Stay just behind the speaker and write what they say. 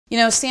You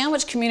know,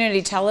 Sandwich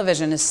Community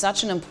Television is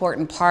such an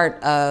important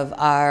part of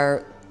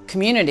our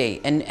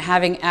community, and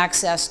having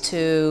access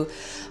to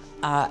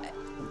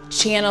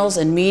channels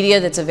and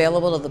media that's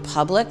available to the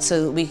public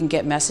so that we can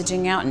get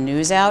messaging out and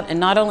news out, and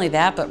not only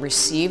that, but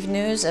receive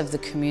news of the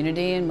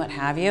community and what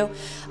have you.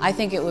 I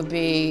think it would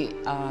be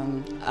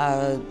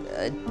a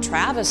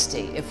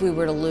travesty if we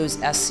were to lose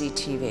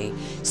SCTV.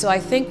 So I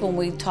think when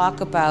we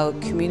talk about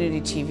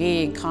community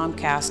TV and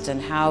Comcast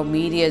and how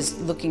media is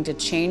looking to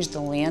change the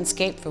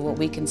landscape for what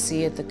we can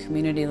see at the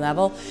community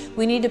level,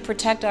 we need to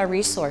protect our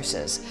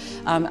resources.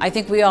 I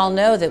think we all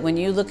know that when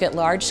you look at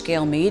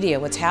large-scale media,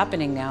 what's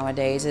happening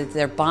nowadays is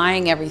they're buying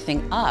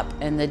everything up,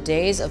 and the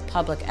days of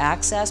public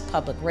access,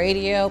 public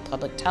radio,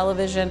 public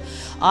television,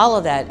 all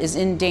of that is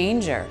in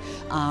danger.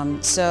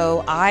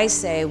 So I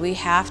say we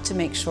have to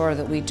make sure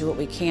that we do what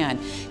we can.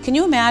 Can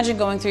you imagine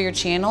going through your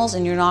channels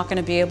and you're not going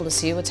to be able to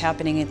see what's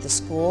happening at the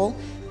school?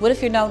 What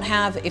if you don't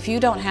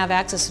have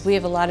access? We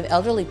have a lot of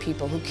elderly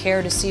people who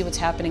care to see what's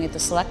happening at the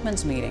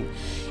selectmen's meeting.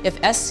 If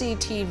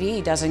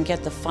SCTV doesn't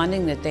get the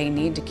funding that they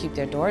need to keep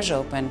their doors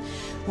open,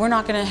 we're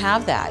not going to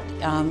have that.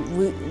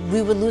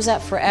 We would lose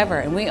that forever,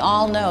 and we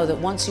all know that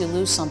once you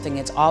lose something,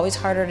 it's always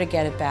harder to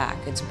get it back.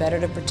 It's better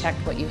to protect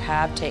what you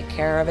have, take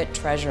care of it,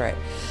 treasure it.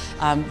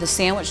 The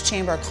Sandwich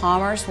Chamber of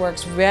Commerce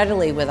works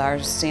readily with our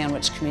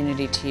Sandwich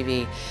Community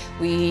TV.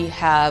 We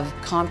have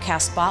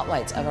Comcast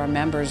spotlights of our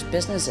members'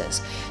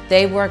 businesses.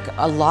 They work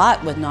a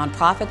lot with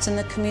nonprofits in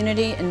the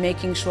community and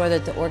making sure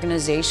that the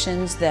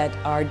organizations that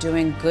are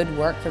doing good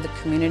work for the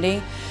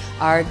community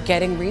are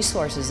getting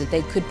resources that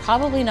they could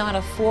probably not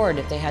afford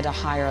if they had to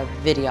hire a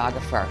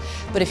videographer.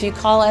 But if you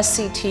call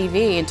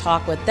SCTV and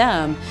talk with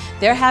them,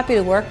 they're happy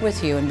to work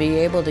with you and be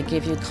able to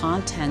give you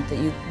content that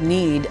you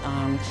need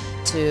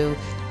to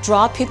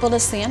draw people to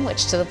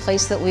Sandwich, to the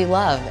place that we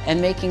love,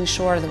 and making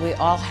sure that we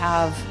all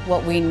have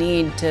what we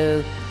need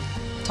to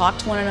talk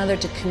to one another,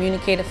 to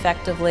communicate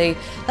effectively.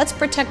 Let's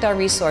protect our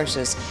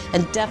resources,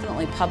 and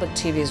definitely public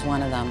TV is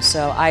one of them.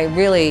 So I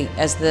really,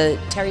 as the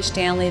Teri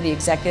Stanley, the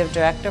Executive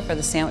Director for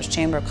the Sandwich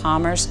Chamber of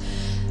Commerce,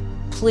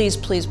 please,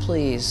 please,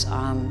 please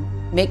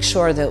make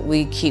sure that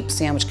we keep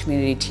Sandwich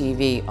Community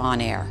TV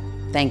on air.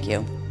 Thank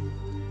you.